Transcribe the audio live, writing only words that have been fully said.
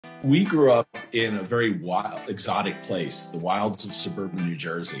We grew up in a very wild, exotic place, the wilds of suburban New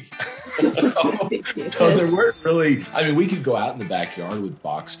Jersey. so there weren't really, I mean, we could go out in the backyard with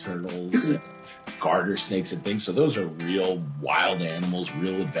box turtles, and garter snakes and things. So those are real wild animals,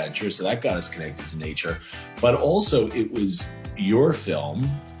 real adventures. So that got us connected to nature. But also it was your film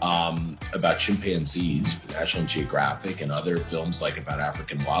about chimpanzees, National Geographic, and other films like about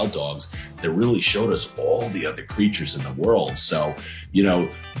African wild dogs that really showed us all the other creatures in the world. So, you know,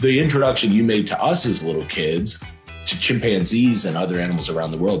 the introduction you made to us as little kids to chimpanzees and other animals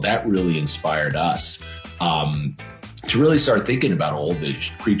around the world, that really inspired us to really start thinking about all the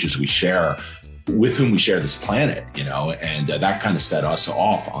creatures we share, with whom we share this planet, you know, and that kind of set us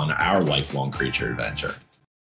off on our lifelong creature adventure.